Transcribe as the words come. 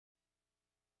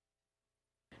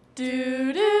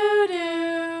Do do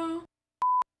do.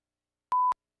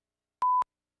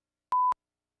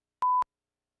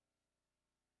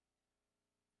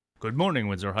 Good morning,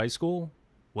 Windsor High School.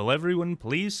 Will everyone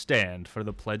please stand for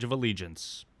the Pledge of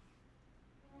Allegiance?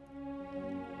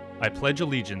 I pledge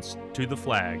allegiance to the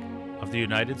flag of the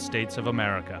United States of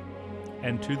America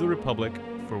and to the republic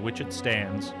for which it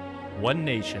stands, one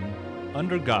nation,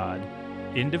 under God,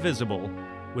 indivisible,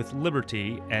 with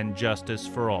liberty and justice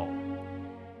for all.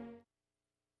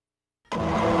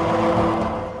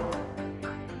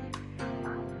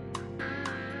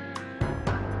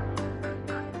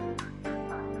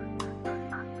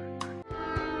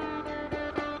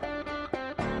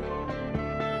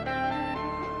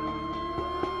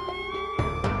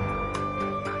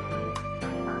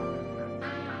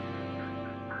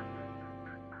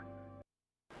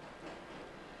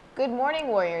 Good morning,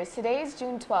 Warriors. Today is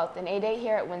June 12th and A-Day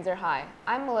here at Windsor High.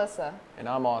 I'm Melissa. And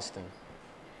I'm Austin.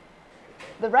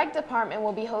 The Rec Department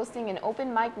will be hosting an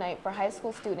open mic night for high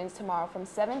school students tomorrow from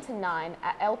 7 to 9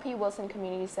 at L.P. Wilson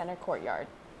Community Center Courtyard.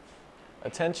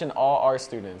 Attention all art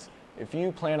students. If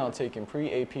you plan on taking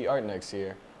pre-AP art next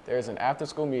year, there is an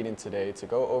after-school meeting today to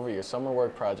go over your summer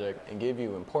work project and give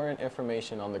you important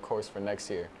information on the course for next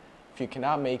year. If you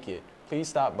cannot make it, please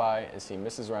stop by and see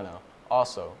Mrs. Reno.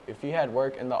 Also, if you had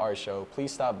work in the art show,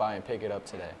 please stop by and pick it up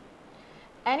today.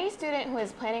 Any student who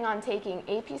is planning on taking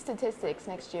AP Statistics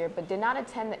next year but did not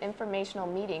attend the informational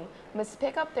meeting must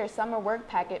pick up their summer work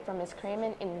packet from Ms.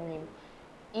 Craman in room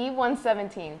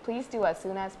E117. Please do as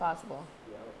soon as possible.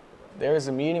 There is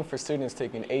a meeting for students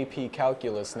taking AP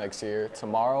Calculus next year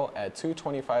tomorrow at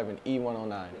 225 in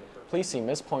E109. Please see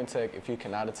Ms. Pointek if you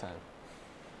cannot attend.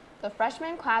 The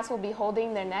freshman class will be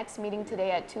holding their next meeting today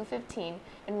at 2:15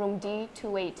 in room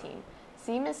D218.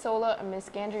 See Ms. Sola or Ms.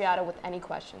 Gandriata with any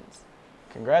questions.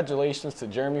 Congratulations to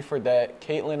Jeremy Fredette,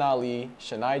 Caitlin Ali,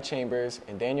 Shania Chambers,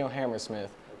 and Daniel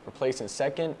Hammersmith for placing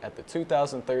second at the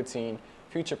 2013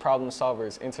 Future Problem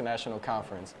Solvers International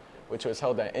Conference, which was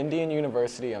held at Indiana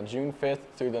University on June 5th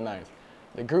through the 9th.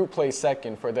 The group placed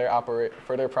second for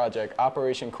their project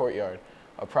Operation Courtyard,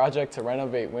 a project to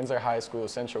renovate Windsor High School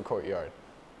Central Courtyard.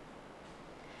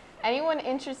 Anyone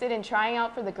interested in trying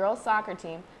out for the girls' soccer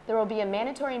team, there will be a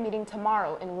mandatory meeting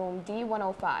tomorrow in room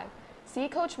D105. See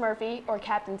Coach Murphy or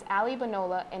Captains Ali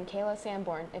Bonola and Kayla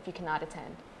Sanborn if you cannot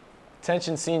attend.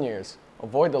 Attention seniors,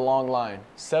 avoid the long line.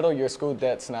 Settle your school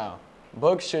debts now.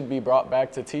 Books should be brought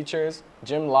back to teachers,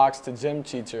 gym locks to gym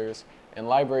teachers, and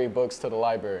library books to the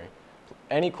library.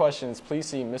 Any questions, please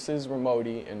see Mrs.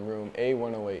 Ramodi in room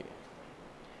A108.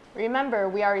 Remember,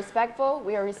 we are respectful,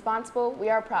 we are responsible, we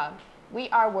are proud. We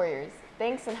are Warriors.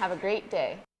 Thanks and have a great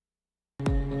day.